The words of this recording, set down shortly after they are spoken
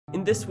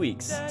In this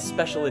week's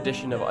special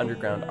edition of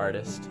Underground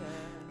Artist,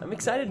 I'm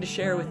excited to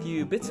share with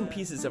you bits and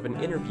pieces of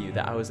an interview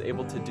that I was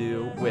able to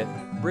do with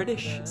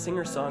British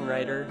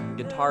singer-songwriter,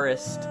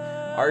 guitarist,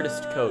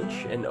 artist coach,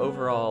 and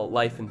overall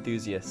life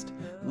enthusiast,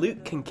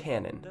 Luke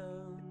Concannon.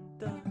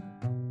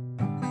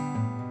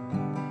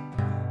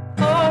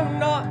 I'm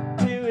not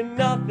doing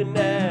nothing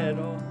at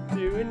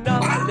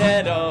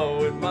all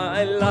with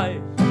my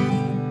life.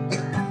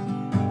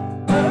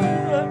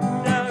 I'm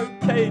now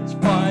cage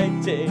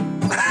fighting.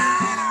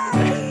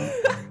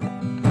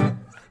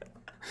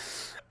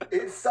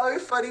 It's so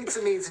funny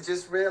to me to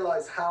just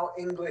realise how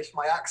English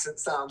my accent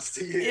sounds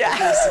to you.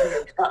 Yeah.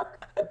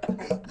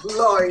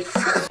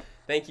 Life.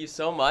 Thank you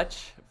so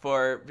much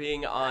for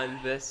being on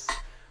this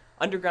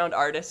Underground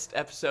Artist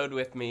episode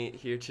with me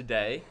here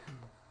today.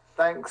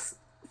 Thanks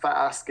for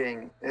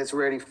asking. It's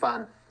really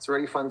fun. It's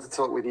really fun to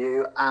talk with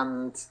you,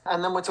 and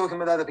then we're talking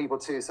with other people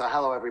too. So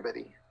hello,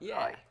 everybody. Yeah.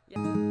 Hi.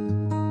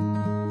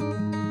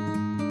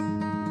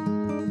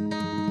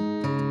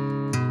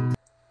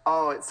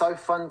 Oh, it's so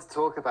fun to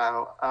talk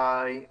about.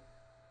 I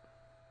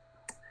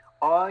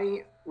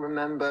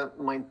remember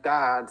my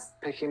dad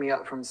picking me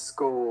up from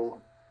school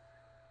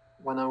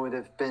when I would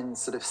have been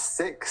sort of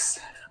 6,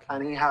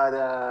 and he had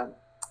a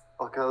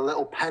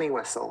little penny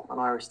whistle, an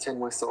Irish tin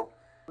whistle.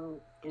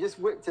 He just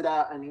whipped it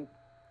out, and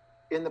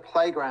in the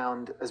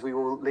playground as we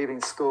were leaving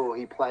school,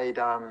 he played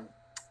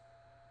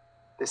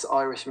this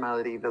Irish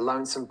melody, The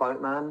Lonesome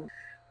Boatman,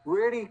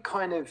 really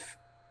kind of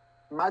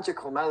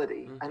magical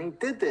melody. And he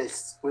did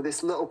this with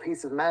this little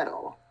piece of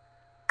metal,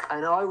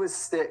 and I was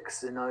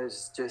 6, and I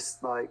was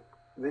just like,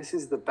 this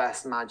is the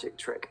best magic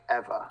trick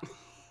ever.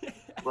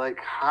 Like,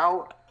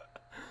 how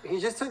he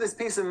just took this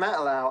piece of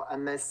metal out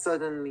and there's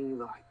suddenly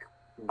like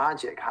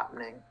magic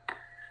happening.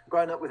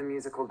 Growing up with a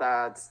musical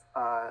dad,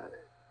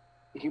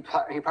 he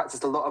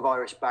practiced a lot of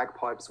Irish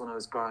bagpipes when I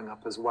was growing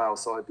up as well,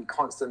 so I'd be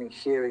constantly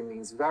hearing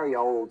these very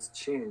old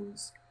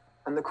tunes.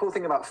 And the cool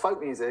thing about folk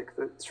music,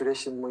 the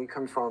tradition we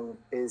come from,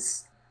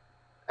 is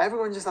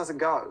everyone just has a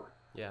go.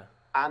 Yeah.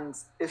 And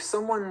if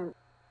someone,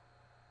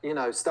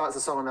 starts a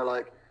song and they're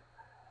like,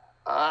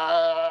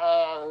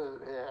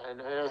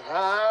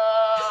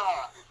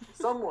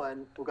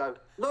 someone will go,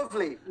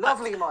 lovely,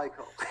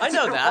 Michael. I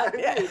know that,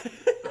 yeah.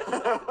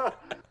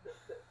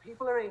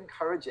 People are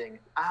encouraging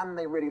and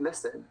they really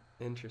listen.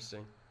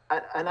 Interesting.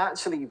 And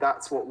actually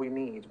that's what we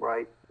need,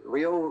 right?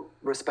 Real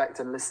respect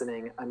and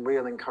listening and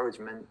real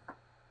encouragement.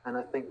 And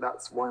I think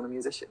that's why I'm a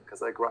musician,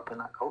 because I grew up in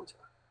that culture.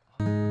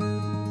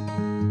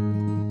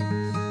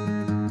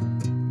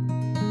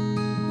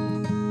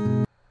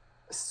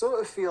 I sort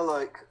of feel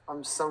like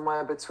I'm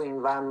somewhere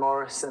between Van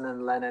Morrison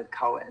and Leonard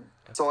Cohen.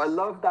 So I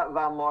love that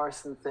Van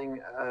Morrison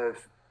thing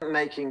of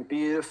making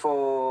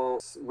beautiful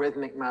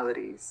rhythmic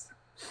melodies.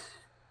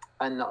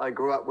 And I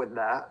grew up with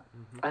that.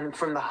 And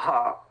from the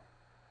heart,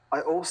 I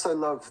also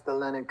love the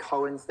Leonard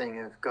Cohen thing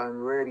of going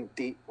really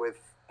deep with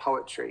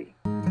poetry.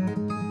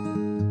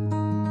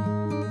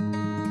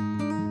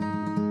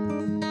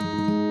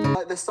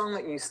 Like the song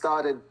that you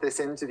started this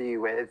interview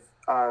with,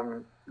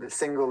 the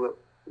single that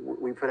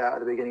we put out at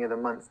the beginning of the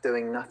month,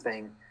 Doing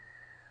Nothing,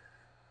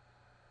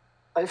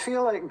 I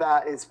feel like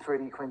that is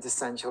pretty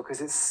quintessential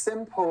because it's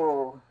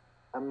simple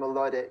and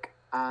melodic,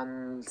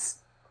 and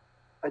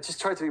I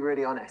just try to be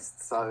really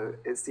honest. So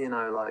it's,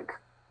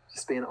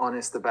 just being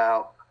honest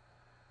about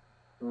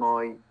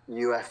my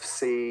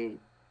UFC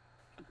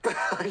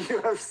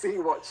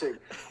watching.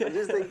 I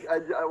just think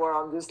where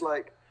I'm just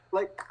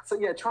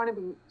trying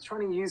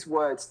to use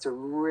words to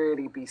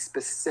really be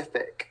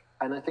specific.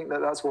 And I think that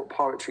that's what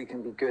poetry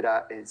can be good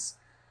at, is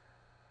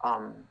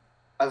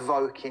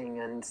evoking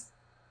and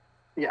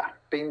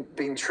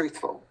being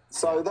truthful.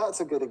 So that's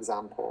a good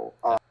example.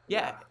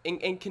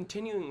 And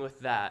continuing with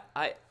that,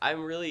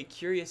 I'm really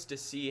curious to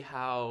see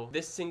how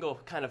this single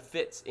kind of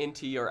fits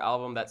into your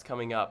album that's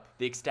coming up,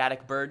 The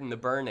Ecstatic Bird and the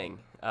Burning,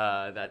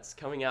 that's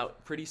coming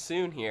out pretty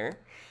soon here.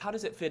 How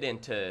does it fit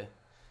into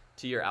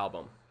your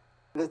album?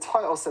 The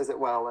title says it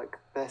well, like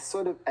they're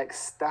sort of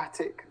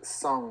ecstatic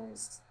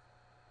songs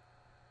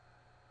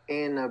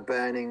in a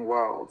burning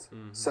world.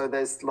 So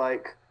there's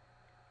like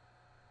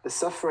the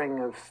suffering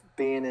of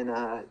being in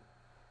a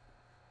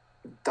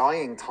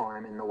dying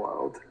time in the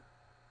world,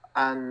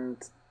 and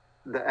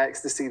the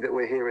ecstasy that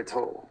we're here at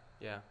all.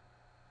 Yeah.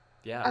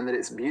 And that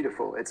it's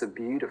beautiful. It's a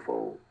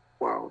beautiful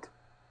world.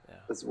 Yeah.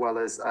 As well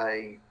as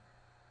the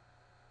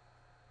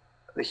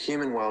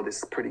human world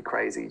is pretty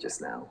crazy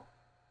just now.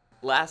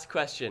 Last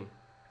question.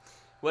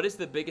 What is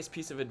the biggest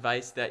piece of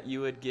advice that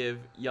you would give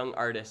young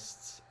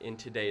artists in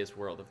today's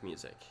world of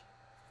music?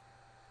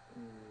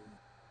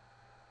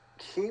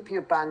 Keep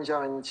your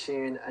banjo in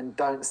tune and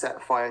don't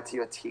set fire to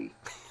your teeth.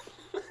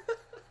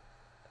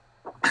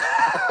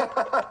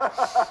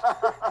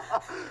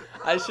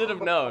 I should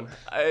have known.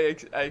 I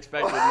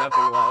expected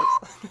nothing less.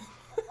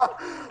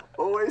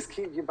 Always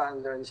keep your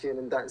banjo in tune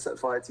and don't set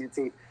fire to your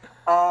teeth.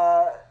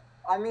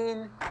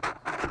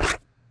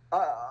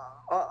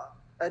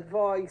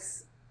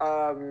 Advice,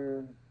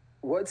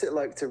 what's it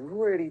like to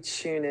really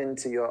tune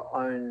into your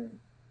own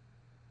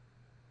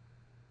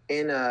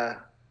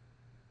inner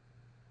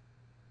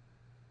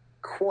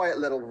quiet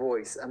little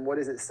voice, and what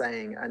is it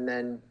saying, and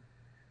then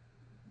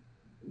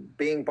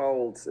being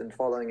bold and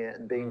following it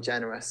and being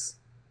generous.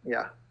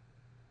 Yeah.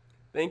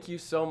 Thank you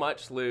so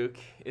much, Luke.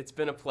 It's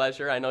been a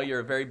pleasure. I know you're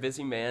a very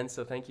busy man,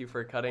 so thank you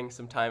for cutting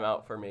some time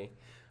out for me.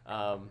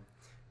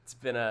 It's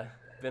been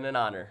an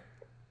honor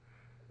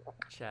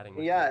chatting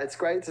with you. Yeah, it's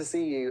great to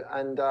see you.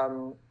 And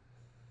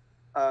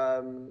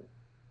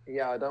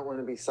yeah, I don't want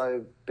to be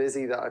so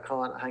busy that I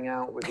can't hang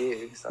out with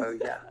you. So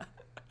yeah.